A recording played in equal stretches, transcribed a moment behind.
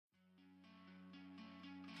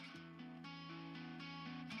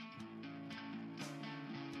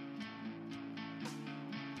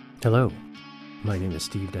Hello, my name is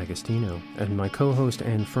Steve D'Agostino, and my co-host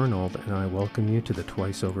Anne Fernald and I welcome you to the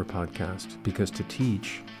Twice Over podcast, because to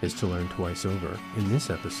teach is to learn twice over. In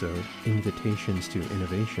this episode, Invitations to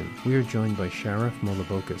Innovation, we are joined by Sharif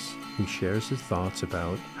Mowlabocus, who shares his thoughts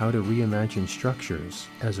about how to reimagine structures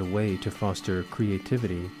as a way to foster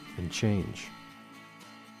creativity and change.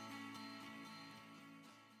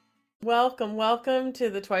 Welcome to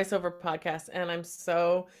the Twice Over podcast, and I'm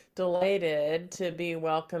so delighted to be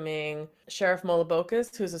welcoming Sharif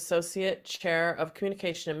Mowlabocus, who's Associate Chair of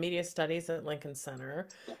Communication and Media Studies at Lincoln Center,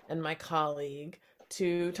 and my colleague,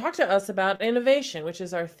 to talk to us about innovation, which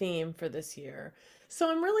is our theme for this year. So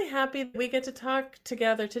I'm really happy that we get to talk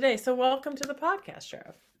together today. So welcome to the podcast,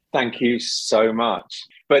 Sharif. Thank you so much.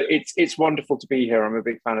 But it's wonderful to be here. I'm a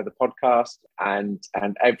big fan of the podcast and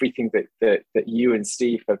everything that you and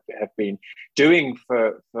Steve have been doing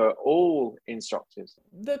for all instructors.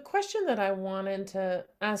 The question that I wanted to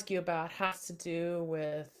ask you about has to do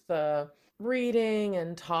with the reading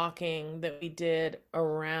and talking that we did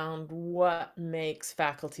around what makes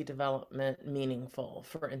faculty development meaningful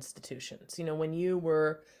for institutions. You know, when you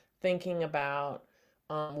were thinking about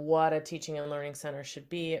what a teaching and learning center should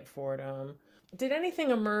be at Fordham, did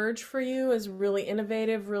anything emerge for you as really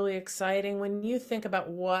innovative, really exciting? When you think about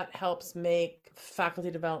what helps make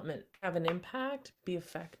faculty development have an impact, be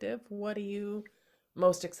effective, what are you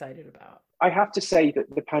most excited about? I have to say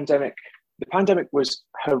that the pandemic was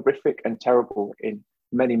horrific and terrible in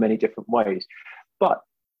many, many different ways. But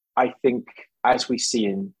I think, as we see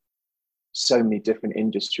in so many different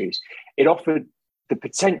industries, it offered the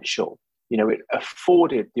potential. You know, it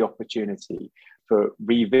afforded the opportunity for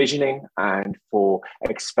revisioning and for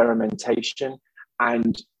experimentation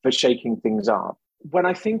and for shaking things up. When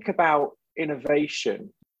I think about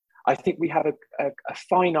innovation, I think we have a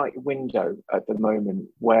finite window at the moment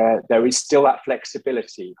where there is still that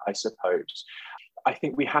flexibility, I suppose. I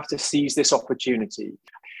think we have to seize this opportunity.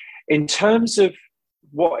 In terms of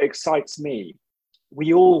what excites me,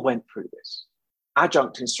 we all went through this.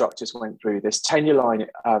 Adjunct instructors went through this, tenure line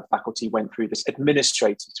faculty went through this,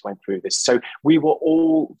 administrators went through this. So we were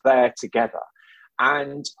all there together.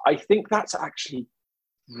 And I think that's actually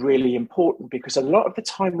really important, because a lot of the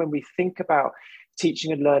time when we think about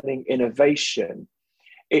teaching and learning innovation,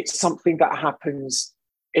 it's something that happens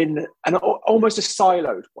in an almost a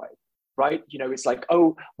siloed way, right? You know, it's like,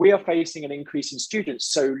 oh, we are facing an increase in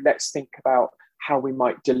students, so let's think about how we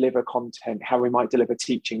might deliver content, how we might deliver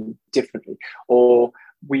teaching differently. Or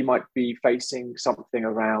we might be facing something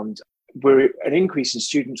around an increase in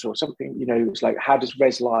students or something, you know, it's like, how does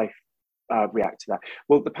Res Life react to that?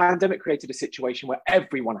 Well, the pandemic created a situation where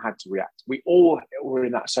everyone had to react. We all were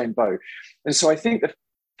in that same boat. And so I think that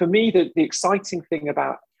for me, the exciting thing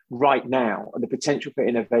about right now and the potential for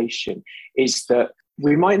innovation is that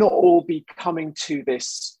we might not all be coming to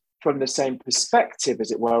this from the same perspective,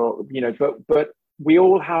 as it were, you know, but we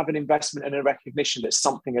all have an investment and a recognition that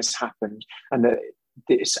something has happened and that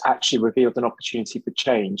it's actually revealed an opportunity for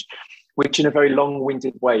change, which in a very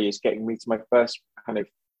long-winded way is getting me to my first kind of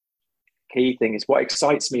key thing. Is what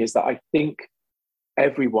excites me is that I think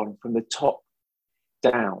everyone from the top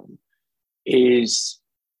down is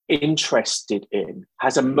interested in,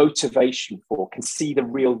 has a motivation for, can see the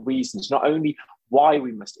real reasons, not only why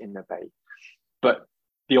we must innovate, but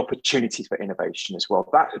the opportunities for innovation as well.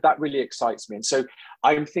 That really excites me. And so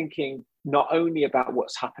I'm thinking not only about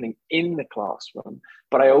what's happening in the classroom,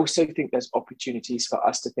 but I also think there's opportunities for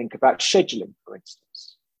us to think about scheduling, for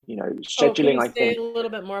instance. You know, scheduling, can you say a little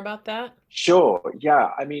bit more about that? Sure,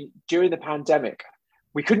 yeah. I mean, during the pandemic,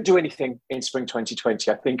 we couldn't do anything in spring 2020.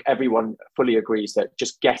 I think everyone fully agrees that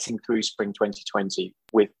just getting through spring 2020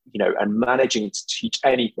 with, you know, and managing to teach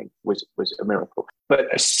anything was a miracle. But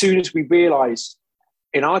as soon as we realized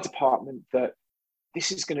in our department that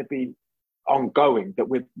this is going to be ongoing, that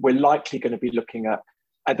we're likely going to be looking at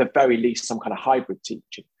the very least, some kind of hybrid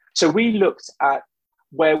teaching. So we looked at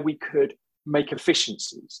where we could make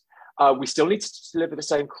efficiencies. We still need to deliver the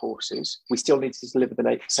same courses. We still need to deliver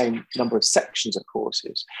the same number of sections of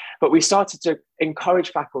courses. But we started to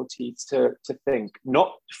encourage faculty to think,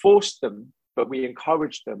 not force them, but we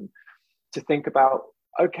encouraged them to think about,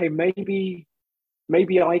 okay, maybe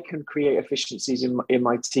I can create efficiencies in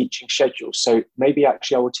my teaching schedule. So maybe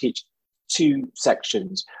actually I will teach 2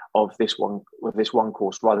 sections of this one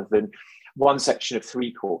course rather than one section of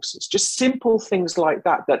 3 courses. Just simple things like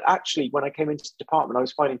that actually, when I came into the department, I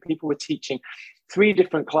was finding people were teaching 3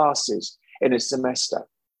 different classes in a semester,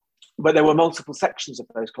 but there were multiple sections of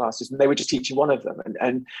those classes and they were just teaching one of them.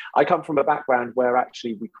 And I come from a background where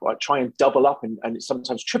actually we try and double up and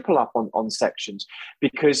sometimes triple up on sections,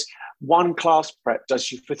 because one class prep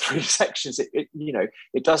does you for 3 sections.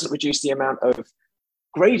 It doesn't reduce the amount of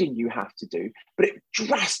grading you have to do, but it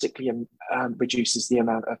drastically reduces the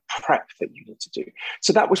amount of prep that you need to do.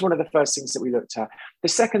 So that was one of the first things that we looked at. The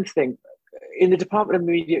second thing, in the Department of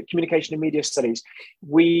Communication and Media Studies,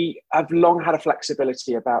 we have long had a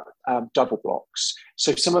flexibility about double blocks.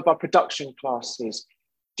 So some of our production classes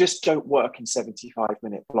just don't work in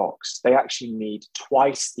 75-minute blocks. They actually need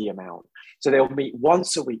twice the amount. So they'll meet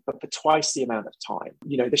once a week, but for twice the amount of time.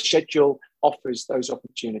 The schedule offers those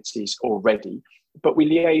opportunities already, but we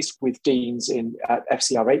liaise with deans in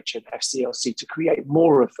FCRH and FCLC to create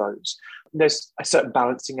more of those. There's a certain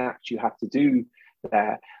balancing act you have to do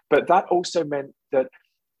there, but that also meant that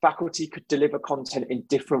faculty could deliver content in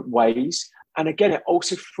different ways. And again, it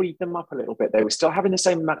also freed them up a little bit. They were still having the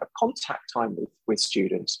same amount of contact time with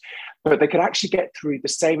students, but they could actually get through the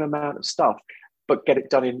same amount of stuff, but get it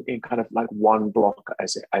done in kind of like one block,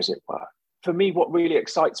 as it were. For me, what really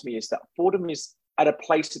excites me is that Fordham is at a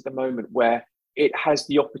place at the moment where it has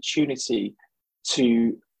the opportunity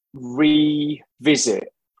to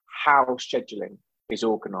revisit how scheduling is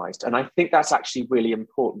organised. And I think that's actually really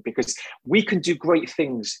important, because we can do great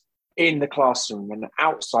things in the classroom and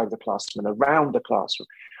outside the classroom and around the classroom.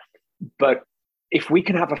 But if we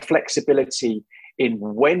can have a flexibility in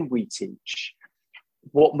when we teach,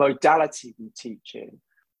 what modality we teach in,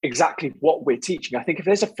 exactly what we're teaching, I think if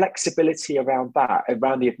there's a flexibility around that,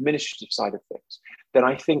 around the administrative side of things, then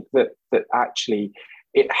I think that actually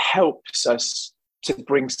it helps us to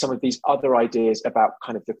bring some of these other ideas about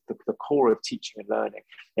kind of the core of teaching and learning.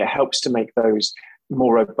 It helps to make those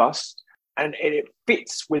more robust, and it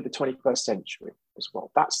fits with the 21st century as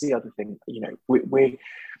well. That's the other thing.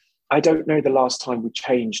 I don't know the last time we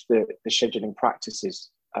changed the scheduling practices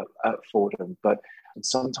at Fordham, but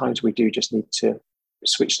sometimes we do just need to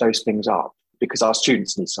switch those things up because our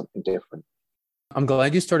students need something different. I'm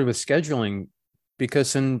glad you started with scheduling,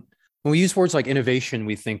 because when we use words like innovation,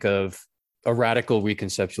 we think of a radical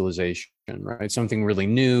reconceptualization, right? Something really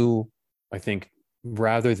new, I think,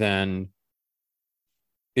 rather than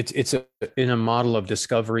it's in a model of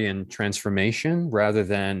discovery and transformation rather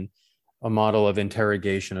than a model of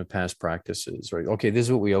interrogation of past practices, right? Okay, this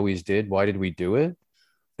is what we always did. Why did we do it?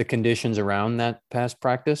 The conditions around that past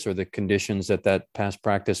practice, or the conditions that past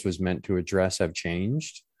practice was meant to address, have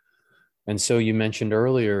changed. And so you mentioned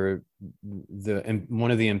earlier,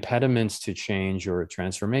 one of the impediments to change or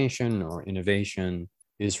transformation or innovation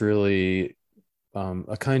is really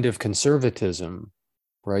a kind of conservatism,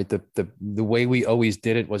 right? The way we always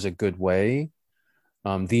did it was a good way.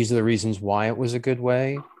 These are the reasons why it was a good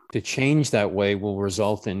way. To change that way will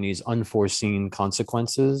result in these unforeseen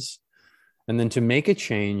consequences. And then to make a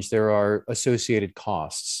change, there are associated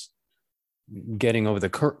costs. Getting over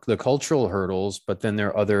the cultural hurdles, but then there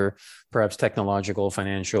are other, perhaps technological,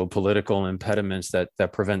 financial, political impediments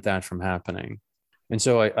that prevent that from happening. And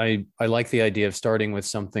so I like the idea of starting with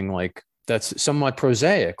something like that's somewhat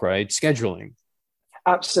prosaic, right? Scheduling.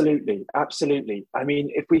 Absolutely. I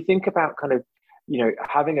mean, if we think about kind of,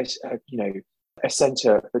 having a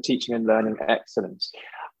centre for teaching and learning excellence,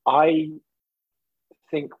 I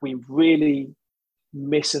think we really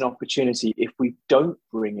miss an opportunity if we don't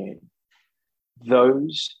bring in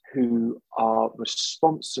those who are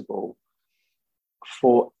responsible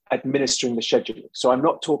for administering the scheduling. So I'm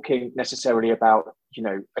not talking necessarily about,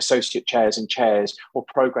 associate chairs and chairs or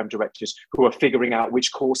program directors who are figuring out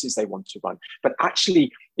which courses they want to run, but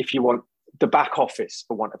actually, if you want, the back office,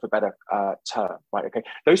 for want of a better term, right? Okay,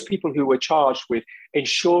 those people who were charged with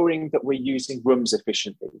ensuring that we're using rooms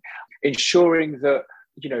efficiently, ensuring that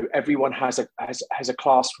everyone has a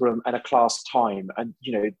classroom and a class time, and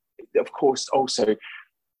of course, also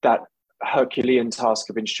that Herculean task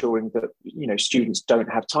of ensuring that students don't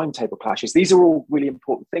have timetable clashes. These are all really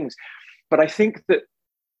important things, but I think that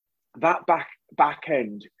back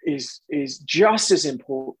end is just as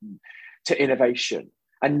important to innovation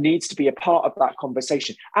and needs to be a part of that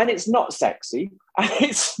conversation. And it's not sexy, and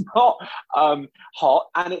it's not hot,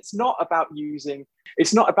 and it's not about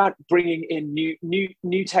bringing in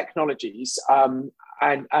new technologies. And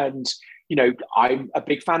I'm a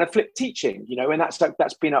big fan of flipped teaching, and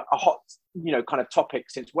that's been a hot, kind of topic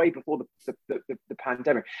since way before the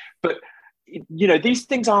pandemic. But these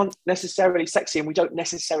things aren't necessarily sexy, and we don't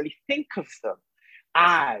necessarily think of them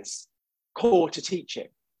as core to teaching.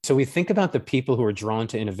 So we think about the people who are drawn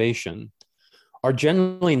to innovation are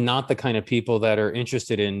generally not the kind of people that are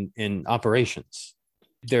interested in operations.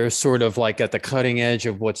 they're sort of like at the cutting edge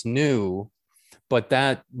of what's new, but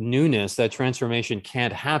that newness, that transformation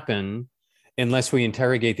can't happen unless we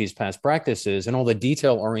interrogate these past practices. And all the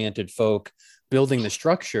detail-oriented folk building the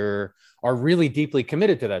structure are really deeply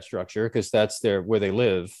committed to that structure because that's where they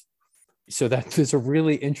live. So that there's a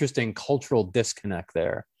really interesting cultural disconnect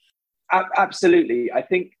there. Absolutely. I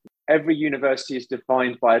think every university is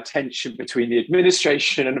defined by a tension between the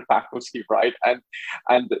administration and the faculty, right? And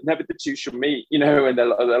never the two shall meet, and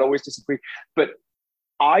they'll always disagree. But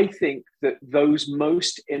I think that those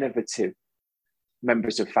most innovative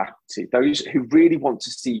members of faculty, those who really want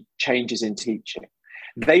to see changes in teaching,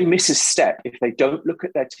 they miss a step if they don't look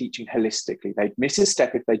at their teaching holistically. They miss a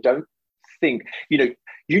step if they don't think,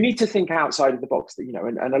 you need to think outside of the box,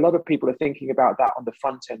 and a lot of people are thinking about that on the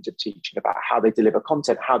front end of teaching, about how they deliver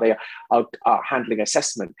content, how they are handling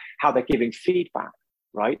assessment, how they're giving feedback,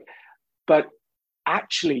 right? But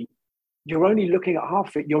actually, you're only looking at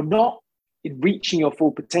half it. You're not reaching your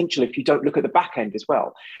full potential if you don't look at the back end as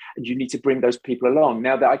well. And you need to bring those people along.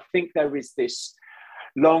 Now, that I think there is this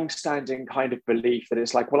long-standing kind of belief that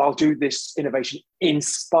it's like, well, I'll do this innovation in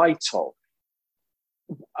spite of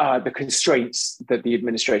the constraints that the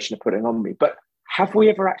administration are putting on me. But have we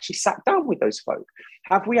ever actually sat down with those folk?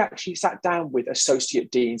 Have we actually sat down with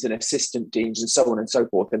associate deans and assistant deans and so on and so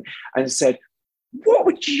forth and said, what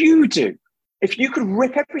would you do if you could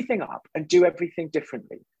rip everything up and do everything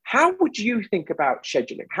differently? How would you think about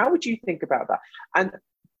scheduling? How would you think about that? And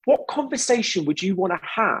what conversation would you want to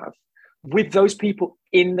have with those people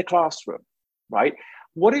in the classroom, right?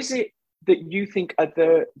 What is it that you think are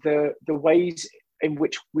the ways in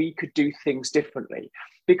which we could do things differently?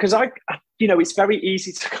 Because it's very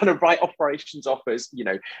easy to kind of write operations offers.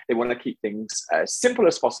 They want to keep things as simple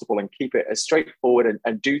as possible and keep it as straightforward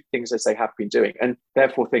and do things as they have been doing, and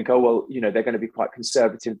therefore think, oh, well, they're going to be quite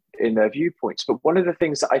conservative in their viewpoints. But one of the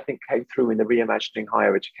things that I think came through in the Reimagining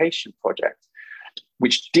Higher Education project,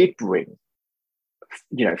 which did bring,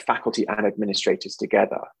 faculty and administrators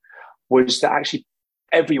together, was that actually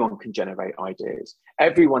everyone can generate ideas.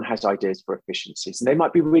 Everyone has ideas for efficiencies, and they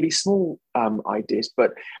might be really small ideas,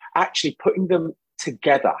 but actually putting them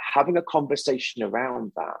together, having a conversation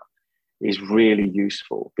around that is really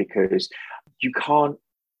useful, because you can't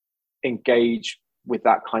engage with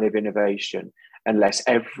that kind of innovation unless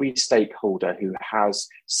every stakeholder who has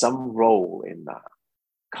some role in that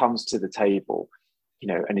comes to the table,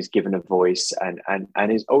 and is given a voice and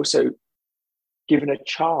is also given a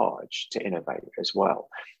charge to innovate as well.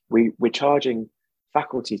 We're charging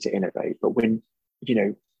faculty to innovate, but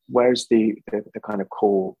where's the kind of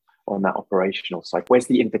call on that operational side? Where's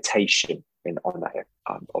the invitation on that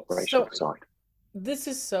operational side? This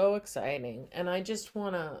is so exciting, and I just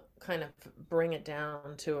want to kind of bring it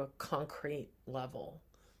down to a concrete level,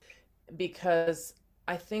 because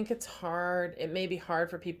I think it may be hard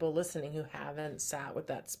for people listening who haven't sat with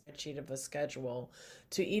that spreadsheet of a schedule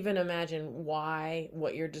to even imagine why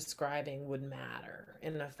what you're describing would matter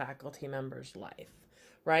in a faculty member's life,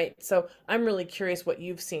 right? So I'm really curious what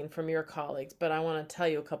you've seen from your colleagues, but I want to tell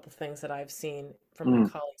you a couple things that I've seen from my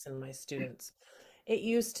colleagues and my students. It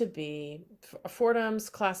used to be, Fordham's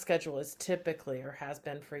class schedule is typically, or has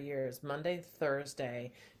been for years, Monday,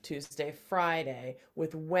 Thursday, Tuesday, Friday,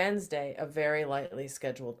 with Wednesday a very lightly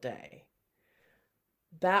scheduled day.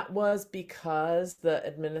 That was because the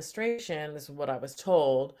administration, this is what I was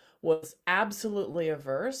told, was absolutely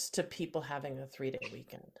averse to people having a 3-day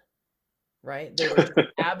weekend, right? They were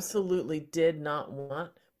absolutely did not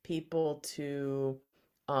want people to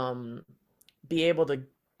be able to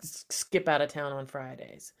skip out of town on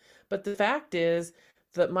Fridays. But the fact is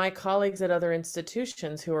that my colleagues at other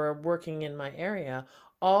institutions who are working in my area,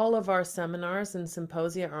 all of our seminars and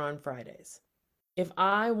symposia are on Fridays. If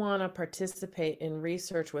I want to participate in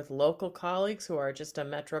research with local colleagues who are just a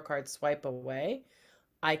MetroCard swipe away,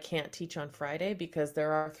 I can't teach on Friday because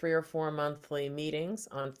there are 3 or 4 monthly meetings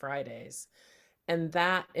on Fridays. And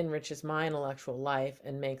that enriches my intellectual life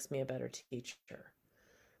and makes me a better teacher.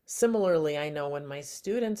 Similarly, I know when my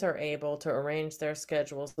students are able to arrange their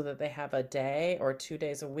schedules so that they have a day or 2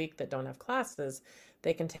 days a week that don't have classes,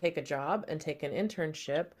 they can take a job and take an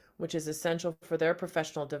internship, which is essential for their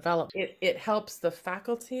professional development. It helps the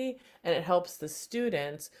faculty and it helps the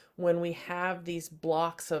students when we have these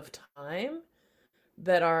blocks of time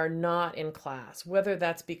that are not in class, whether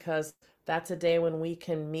that's because that's a day when we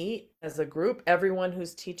can meet as a group, everyone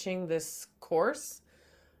who's teaching this course.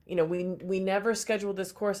 We never schedule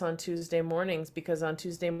this course on Tuesday mornings because on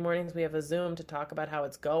Tuesday mornings we have a Zoom to talk about how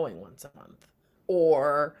it's going once a month.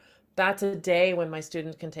 Or that's a day when my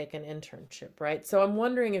students can take an internship, right? So I'm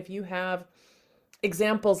wondering if you have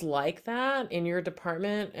examples like that in your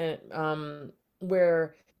department,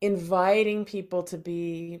 where inviting people to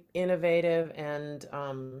be innovative and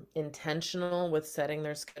intentional with setting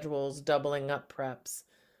their schedules, doubling up preps,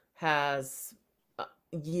 has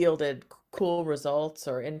yielded cool results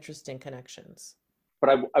or interesting connections? But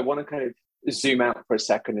I want to kind of zoom out for a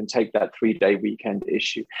second and take that 3-day weekend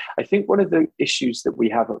issue. I think one of the issues that we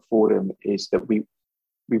have at Fordham is that we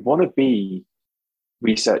want to be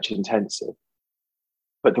research intensive,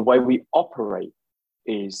 but the way we operate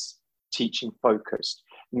is teaching focused.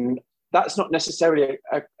 That's not necessarily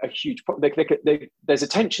a huge problem. There's a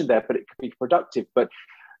tension there, but it could be productive. But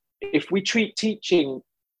if we treat teaching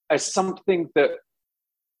as something that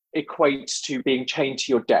equates to being chained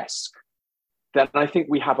to your desk, then I think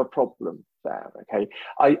we have a problem there. Okay,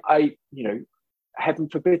 I heaven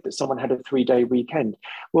forbid that someone had a 3-day weekend.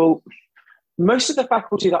 Well, most of the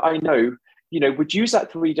faculty that I know, would use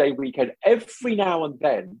that 3-day weekend. Every now and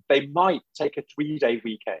then they might take a 3-day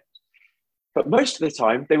weekend, but most of the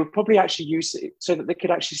time they would probably actually use it so that they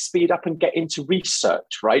could actually speed up and get into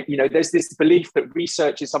research, right? There's this belief that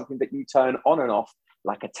research is something that you turn on and off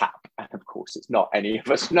like a tap. And of course it's not. Any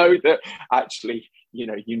of us know that actually,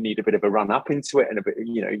 you need a bit of a run up into it and a bit,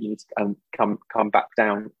 you need to come back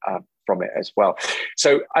down from it as well.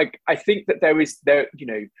 So I think that there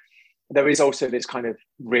is also this kind of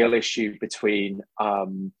real issue between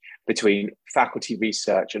faculty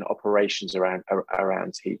research and operations around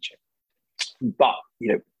teaching. But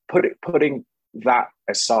putting that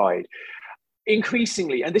aside,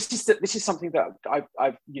 increasingly, and this is something that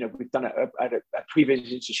I've we've done at a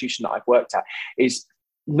previous institution that I've worked at, is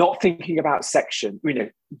not thinking about section.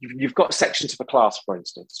 You've got sections of a class, for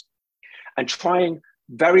instance, and trying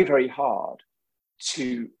very, very hard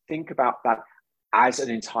to think about that as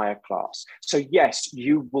an entire class. So yes,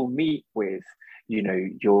 you will meet with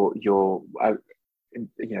your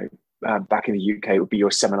back in the UK, it would be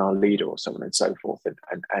your seminar leader or someone and so forth, and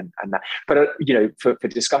that. But for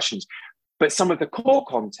discussions, but some of the core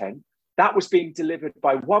content that was being delivered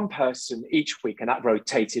by one person each week, and that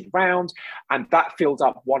rotated round, and that filled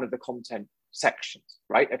up one of the content sections,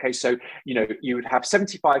 right? Okay, so you would have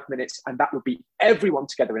 75 minutes, and that would be everyone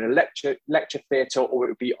together in a lecture theatre, or it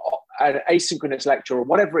would be an asynchronous lecture, or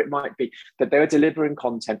whatever it might be, that they were delivering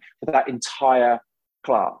content for that entire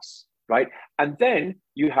class, right? And then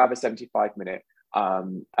you have a 75-minute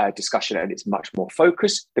discussion, and it's much more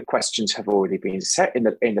focused. The questions have already been set in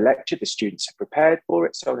the lecture. The students have prepared for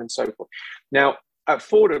it, so on and so forth. Now, at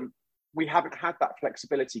Fordham, we haven't had that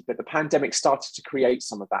flexibility, but the pandemic started to create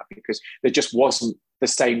some of that because there just wasn't the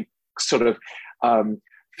same sort of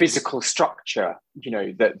physical structure,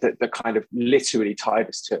 that kind of literally tied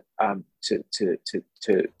us to Right.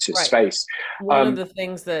 space. One of the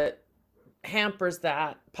things that hampers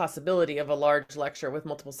that possibility of a large lecture with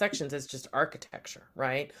multiple sections is just architecture,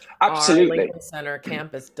 right? Absolutely. Our Lincoln Center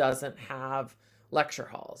campus doesn't have lecture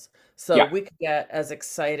halls. So we could get as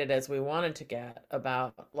excited as we wanted to get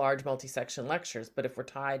about large multi-section lectures, but if we're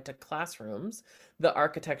tied to classrooms, the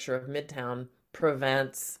architecture of Midtown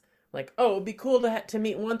prevents, like, oh, it'd be cool to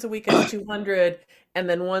meet once a week as 200 and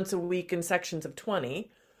then once a week in sections of 20.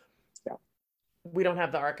 Yeah. We don't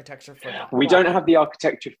have the architecture for that. We don't have the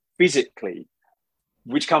architecture physically,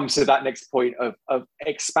 which comes to that next point of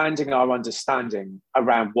expanding our understanding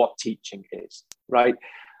around what teaching is, right?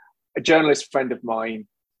 A journalist friend of mine,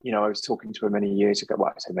 I was talking to her many years ago,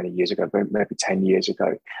 well, I say many years ago, but maybe 10 years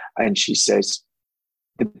ago. And she says,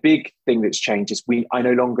 the big thing that's changed is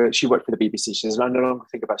she worked for the BBC, she says, I no longer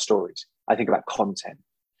think about stories. I think about content.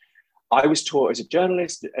 I was taught as a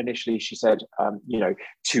journalist initially, she said,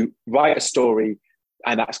 to write a story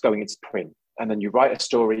and that's going into print. And then you write a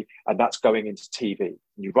story and that's going into TV. And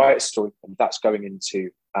you write a story and that's going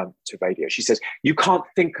into to radio. She says, you can't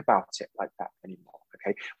think about it like that anymore.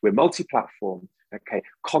 Okay, we're multi-platform. Okay,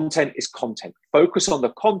 content is content. Focus on the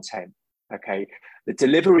content. Okay, the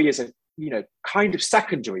delivery is kind of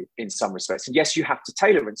secondary in some respects. And yes, you have to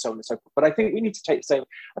tailor and so on and so forth. But I think we need to take the same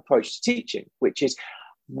approach to teaching, which is,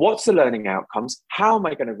 what's the learning outcomes? How am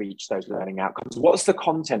I going to reach those learning outcomes? What's the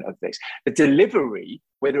content of this? The delivery,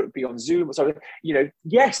 whether it be on Zoom or something,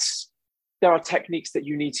 yes, there are techniques that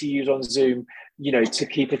you need to use on Zoom, to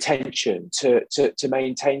keep attention, to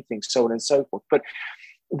maintain things, so on and so forth. But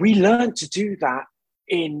we learned to do that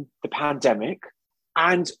in the pandemic.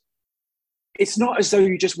 And it's not as though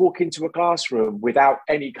you just walk into a classroom without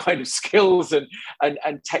any kind of skills and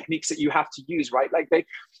techniques that you have to use, right? Like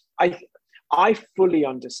I fully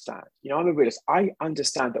understand, I'm a realist. I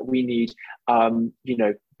understand that we need,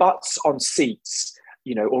 butts on seats,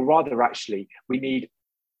 or rather actually we need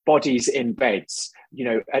bodies in beds,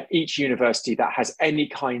 at each university that has any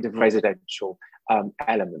kind of residential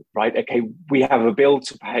element, right? Okay, we have a bill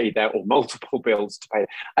to pay there or multiple bills to pay.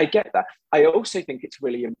 I get that. I also think it's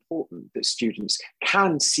really important that students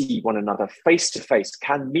can see one another face to face,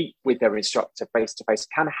 can meet with their instructor face to face,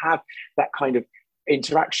 can have that kind of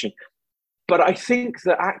interaction. But I think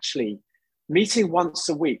that actually meeting once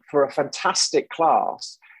a week for a fantastic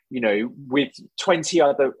class, with 20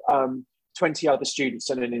 other students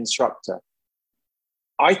and an instructor,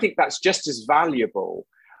 I think that's just as valuable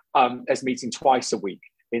as meeting twice a week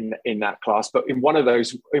in that class. But in one of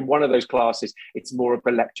those classes, it's more of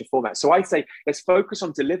a lecture format. So I say let's focus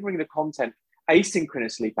on delivering the content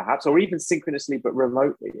asynchronously, perhaps, or even synchronously but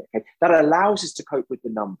remotely. Okay, that allows us to cope with the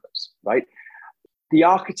numbers, right? The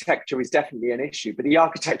architecture is definitely an issue, but the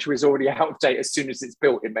architecture is already out of date as soon as it's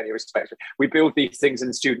built in many respects. We build these things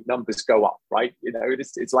and student numbers go up, right?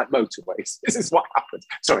 It's like motorways. This is what happens.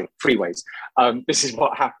 Sorry, freeways. This is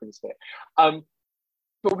what happens here.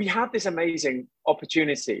 But we have this amazing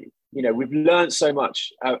opportunity. We've learned so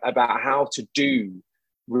much about how to do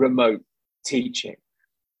remote teaching.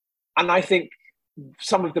 And I think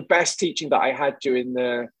some of the best teaching that I had during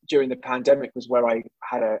the pandemic was where I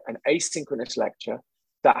had an asynchronous lecture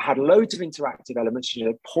that had loads of interactive elements.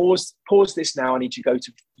 Pause this now. I need you to go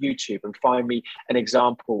to YouTube and find me an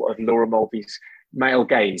example of Laura Mulvey's male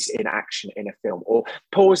gaze in action in a film, or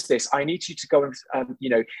pause this. I need you to go and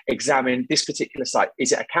examine this particular site.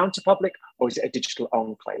 Is it a counterpublic or is it a digital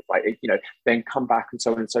enclave? Right? Then come back and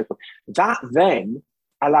so on and so forth. That then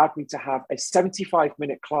allowed me to have a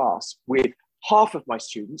 75-minute class with half of my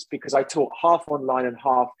students, because I taught half online and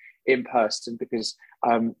half in person, because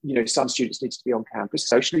some students need to be on campus,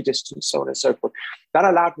 socially distanced, so on and so forth. That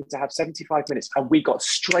allowed me to have 75 minutes, and we got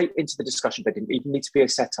straight into the discussion. There didn't even need to be a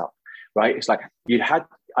setup, right? It's like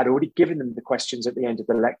I'd already given them the questions at the end of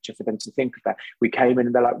the lecture for them to think about. We came in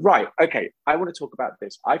and they're like, right, okay, I want to talk about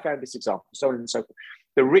this. I found this example, so on and so forth.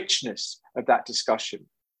 The richness of that discussion,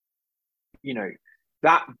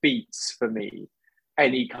 that beats for me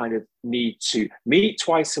any kind of need to meet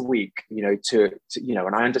twice a week, and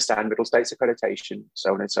I understand middle states accreditation,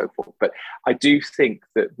 so on and so forth. But I do think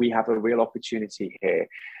that we have a real opportunity here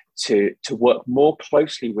to work more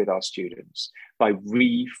closely with our students by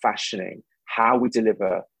refashioning how we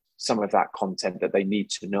deliver some of that content that they need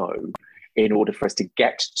to know in order for us to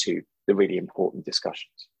get to the really important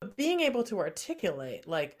discussions. Being able to articulate,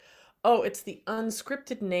 like, oh, it's the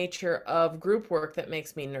unscripted nature of group work that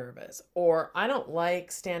makes me nervous, or I don't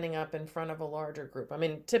like standing up in front of a larger group. I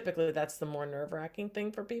mean, typically that's the more nerve-wracking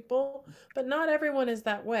thing for people, but not everyone is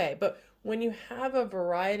that way. But when you have a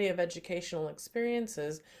variety of educational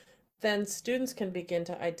experiences, then students can begin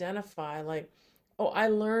to identify, like, oh, I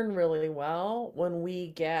learn really well when we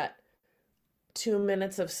get 2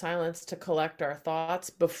 minutes of silence to collect our thoughts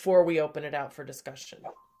before we open it out for discussion.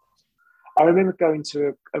 I remember going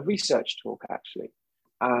to a research talk, actually,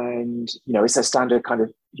 and it's a standard kind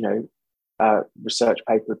of research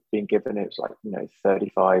paper being given. It was like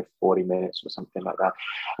 35, 40 minutes or something like that.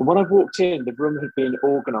 And when I walked in, the room had been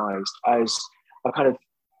organized as a kind of,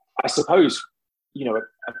 I suppose,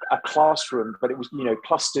 a classroom, but it was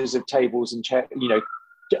clusters of tables and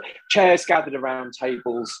chairs gathered around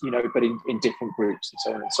tables, but in different groups and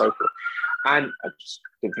so on and so forth. And I just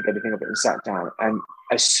didn't think anything of it and sat down. And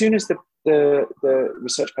as soon as the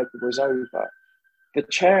research paper was over,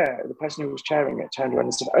 the person who was chairing it, turned around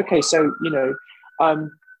and said, okay, so,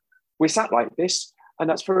 we sat like this, and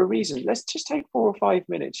that's for a reason. Let's just take 4 or 5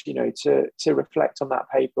 minutes, to reflect on that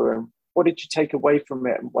paper, and what did you take away from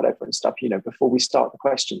it, and whatever and stuff, before we start the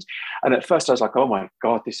questions. And at first I was like, oh my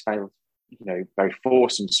God, this failed. Very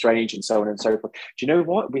forced and strange and so on and so forth. Do you know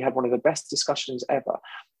what? We had one of the best discussions ever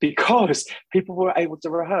because people were able to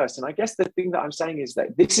rehearse. And I guess the thing that I'm saying is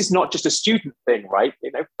that this is not just a student thing, right?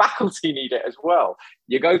 Faculty need it as well.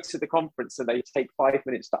 You go to the conference and they take 5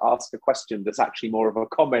 minutes to ask a question that's actually more of a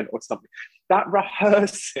comment or something. That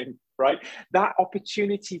rehearsing, right? That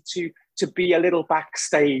opportunity to be a little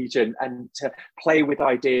backstage and to play with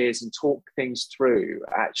ideas and talk things through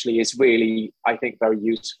actually is really, I think, very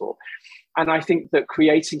useful. And I think that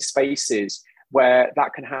creating spaces where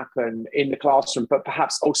that can happen in the classroom, but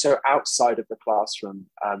perhaps also outside of the classroom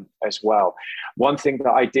as well. One thing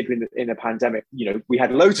that I did in a pandemic, we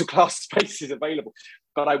had loads of class spaces available,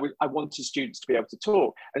 but I wanted students to be able to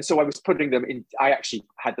talk. And so I was putting them in, I actually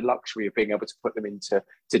had the luxury of being able to put them into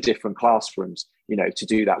different classrooms, to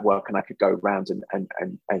do that work, and I could go around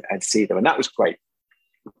and see them. And that was great.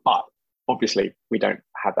 But obviously we don't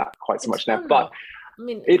have that quite so much now. But I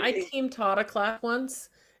mean, I team taught a class once.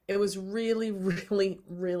 It was really, really,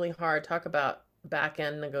 really hard. Talk about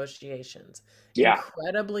back-end negotiations. Yeah.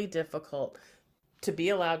 Incredibly difficult to be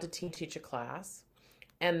allowed to teach a class.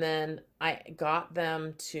 And then I got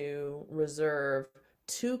them to reserve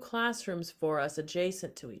 2 classrooms for us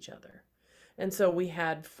adjacent to each other. And so we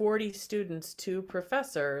had 40 students, 2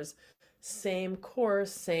 professors, same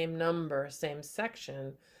course, same number, same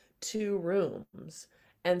section, 2 rooms.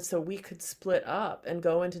 And so we could split up and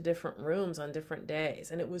go into different rooms on different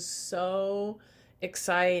days. And it was so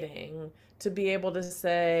exciting to be able to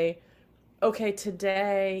say, okay,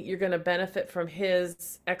 today you're going to benefit from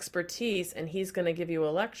his expertise and he's going to give you a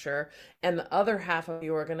lecture. And the other half of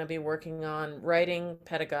you are going to be working on writing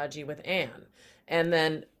pedagogy with Anne. And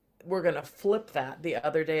then we're going to flip that the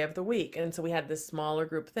other day of the week. And so we had this smaller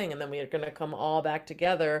group thing. And then we are going to come all back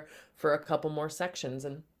together for a couple more sections.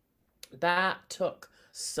 And that took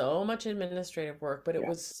so much administrative work, but it Yeah.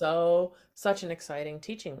 was such an exciting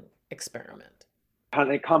teaching experiment.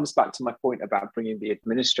 And it comes back to my point about bringing the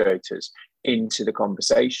administrators into the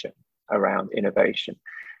conversation around innovation.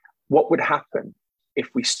 What would happen if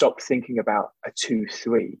we stopped thinking about a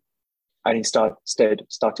 2-3 and instead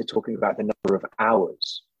started talking about the number of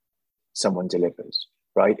hours someone delivers,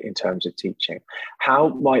 right, in terms of teaching? How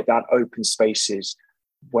might that open spaces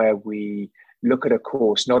where we look at a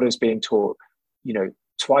course not as being taught,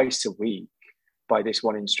 twice a week by this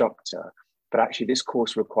one instructor, but actually this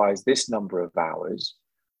course requires this number of hours,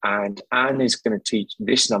 and Anne is going to teach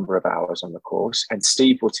this number of hours on the course, and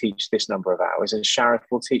Steve will teach this number of hours, and Sharif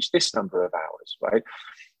will teach this number of hours, right?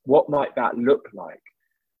 What might that look like?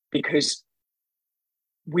 Because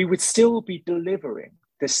we would still be delivering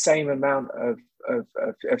the same amount of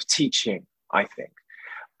teaching, I think,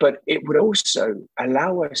 but it would also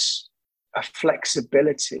allow us a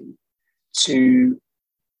flexibility to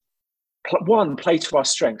play to our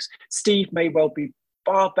strengths. Steve may well be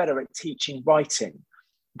far better at teaching writing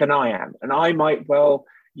than I am, and I might well,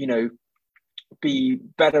 be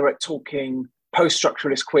better at talking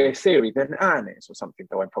post-structuralist queer theory than Anne is, or something,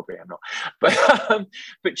 though I probably am not.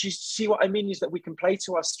 But you see what I mean is that we can play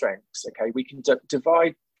to our strengths. Okay, we can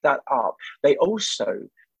divide that up. They also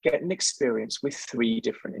get an experience with 3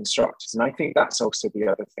 different instructors, and I think that's also the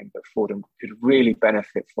other thing that Fordham could really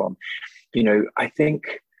benefit from. I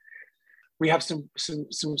think we have some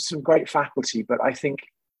great faculty, but I think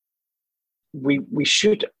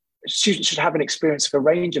students should have an experience of a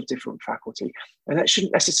range of different faculty, and that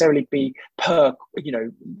shouldn't necessarily be per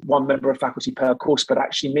one member of faculty per course, but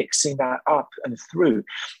actually mixing that up and through,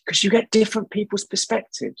 because you get different people's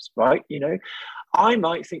perspectives, right? I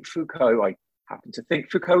might think Foucault, I happen to think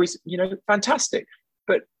Foucault is fantastic,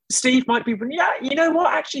 but Steve might be,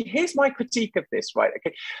 actually here's my critique of this, right?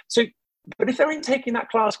 Okay, so but if they're in taking that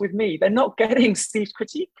class with me, they're not getting Steve's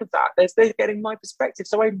critique of that. They're getting my perspective.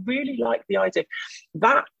 So I really like the idea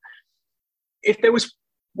that if there was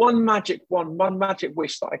one magic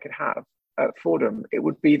wish that I could have at Fordham, it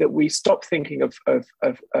would be that we stop thinking of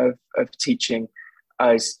teaching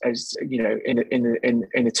as in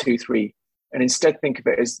a 2-3, and instead think of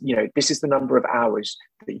it as this is the number of hours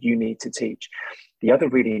that you need to teach. The other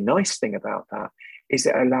really nice thing about that is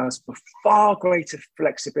it allows for far greater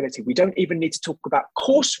flexibility. We don't even need to talk about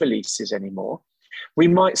course releases anymore. We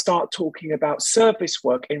might start talking about service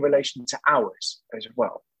work in relation to hours as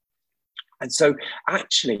well. And so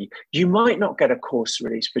actually, you might not get a course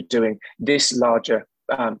release for doing this larger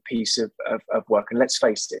piece of work. And let's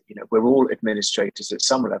face it, we're all administrators at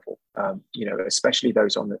some level, especially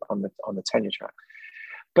those on the tenure track.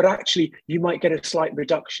 But actually, you might get a slight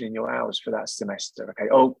reduction in your hours for that semester. Okay,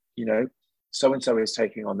 so-and-so is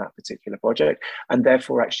taking on that particular project. And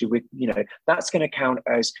therefore, actually, that's going to count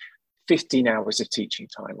as 15 hours of teaching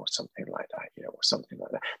time or something like that, or something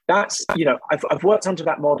like that. That's, I've worked under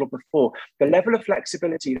that model before. The level of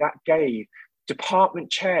flexibility that gave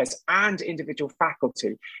department chairs and individual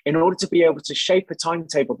faculty in order to be able to shape a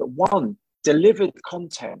timetable that, 1, delivered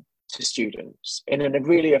content to students in a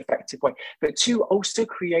really effective way, but 2, also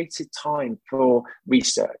created time for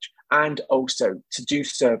research and also to do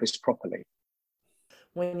service properly.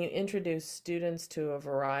 When you introduce students to a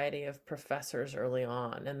variety of professors early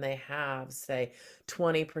on, and they have, say,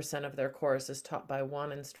 20% of their course is taught by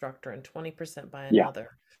one instructor and 20% by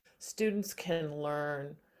another, students can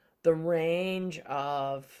learn the range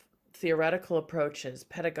of theoretical approaches,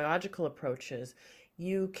 pedagogical approaches.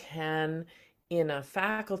 You can, in a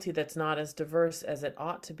faculty that's not as diverse as it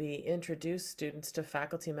ought to be, introduce students to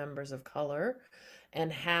faculty members of color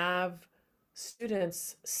and have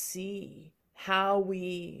students see how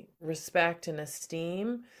we respect and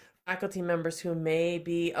esteem faculty members who may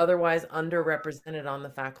be otherwise underrepresented on the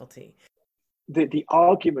faculty. The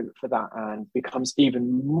argument for that, Anne, becomes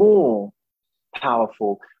even more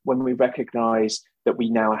powerful when we recognize that we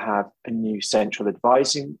now have a new central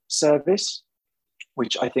advising service,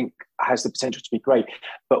 which I think has the potential to be great,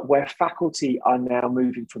 but where faculty are now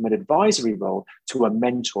moving from an advisory role to a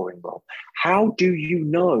mentoring role. How do you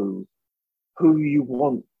know who you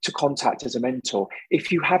want to contact as a mentor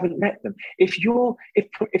if you haven't met them? If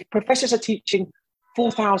professors are teaching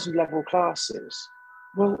 4,000 level classes,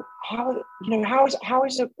 well, how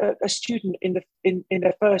is a student in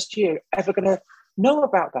their first year ever going to know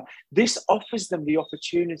about that? This offers them the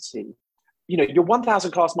opportunity. Your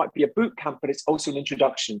 1,000 class might be a boot camp, but it's also an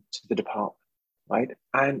introduction to the department, right?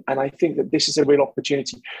 And I think that this is a real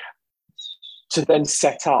opportunity to then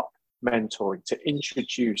set up mentoring, to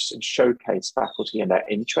introduce and showcase faculty and their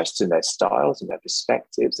interests and their styles and their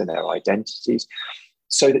perspectives and their identities,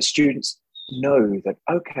 so that students know that,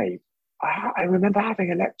 okay, I remember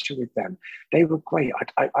having a lecture with them. They were great.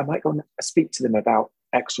 I might go and speak to them about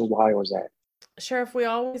X or Y or Z. Sharif, we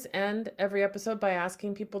always end every episode by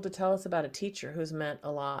asking people to tell us about a teacher who's meant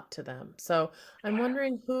a lot to them. So I'm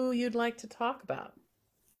wondering who you'd like to talk about.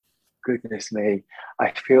 Goodness me.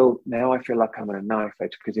 I feel like I'm on a knife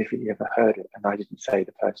edge, because if you ever heard it and I didn't say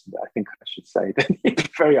the person that I think I should say, then you'd be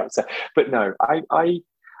very upset. But no, I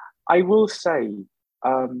will say,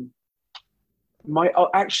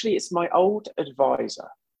 it's my old advisor,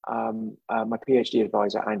 my PhD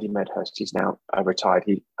advisor, Andy Medhurst. He's now retired.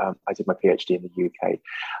 I did my PhD in the UK,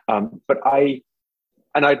 but I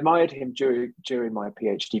admired him during my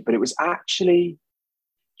PhD. But it was actually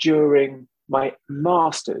during my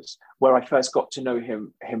master's where I first got to know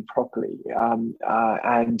him properly.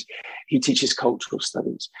 And he teaches cultural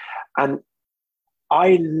studies, and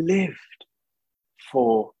I lived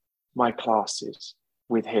for my classes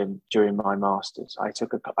with him during my master's. I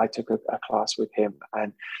took a class with him,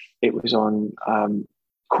 and it was on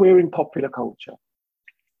queering popular culture.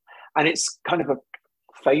 And it's kind of a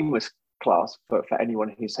famous class for anyone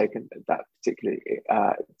who's taken that particular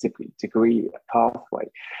degree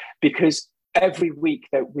pathway, because every week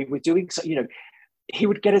that we were doing, he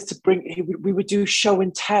would get us to we would do show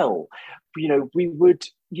and tell. We would,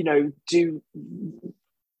 do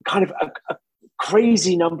kind of a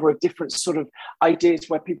crazy number of different sort of ideas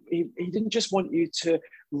where people, he didn't just want you to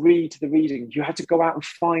read the reading. You had to go out and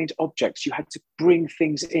find objects. You had to bring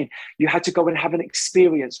things in. You had to go and have an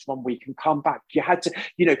experience one week and come back. You had to,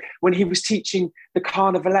 when he was teaching the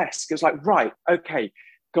Carnivalesque, it was like, right, okay,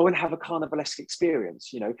 go and have a Carnivalesque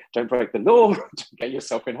experience. Don't break the law, don't get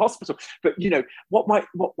yourself in hospital. But what might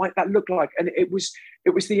that look like? And it was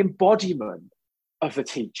the embodiment of the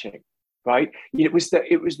teaching. Right, it was the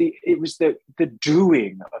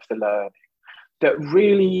doing of the learning that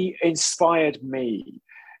really inspired me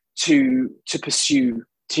to pursue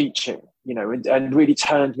teaching, and really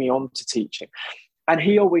turned me on to teaching. And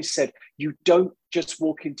he always said, you don't just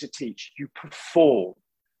walk in to teach, you perform.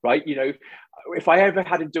 Right, if I ever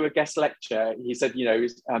had him do a guest lecture, he said,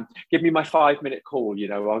 give me my 5-minute call,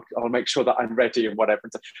 I'll make sure that I'm ready and whatever.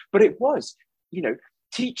 But it was,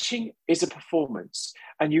 teaching is a performance,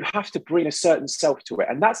 and you have to bring a certain self to it.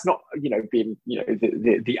 And that's not, being,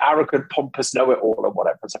 the arrogant, pompous know-it-all or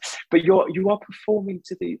whatever. But you are performing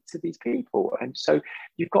to these people, and so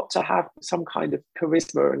you've got to have some kind of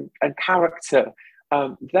charisma and character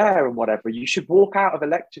there and whatever. You should walk out of a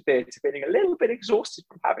lecture theatre feeling a little bit exhausted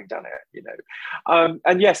from having done it,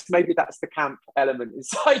 And yes, maybe that's the camp element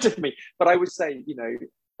inside of me. But I would say,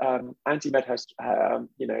 Andy Medhurst,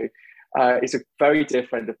 is a very dear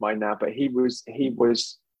friend of mine now, but he will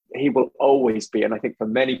always be, and I think for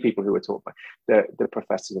many people who were taught by the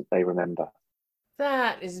professor that they remember.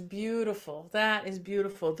 That is beautiful. That is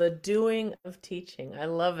beautiful. The doing of teaching. I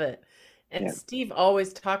love it. And yeah. Steve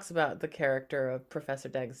always talks about the character of Professor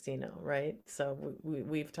D'Agostino, right? So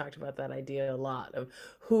we've talked about that idea a lot of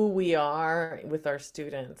who we are with our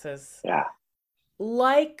students as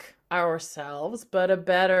like ourselves, but a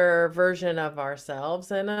better version of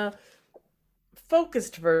ourselves and a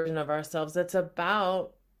focused version of ourselves that's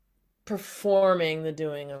about performing the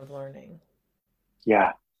doing of learning.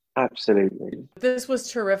 Yeah, absolutely. This was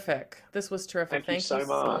terrific. Thank you so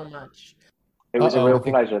much. It was a real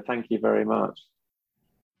pleasure. Thank you very much.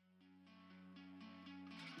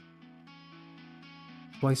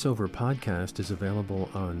 Twiceover Podcast is available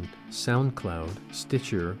on SoundCloud,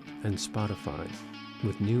 Stitcher, and Spotify,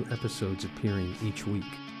 with new episodes appearing each week.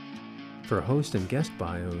 For host and guest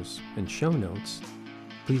bios and show notes,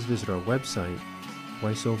 please visit our website,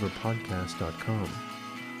 twiceoverpodcast.com.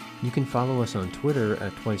 You can follow us on Twitter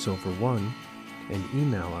at twiceover1 and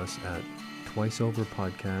email us at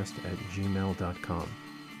twiceoverpodcast@gmail.com.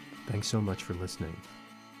 Thanks so much for listening.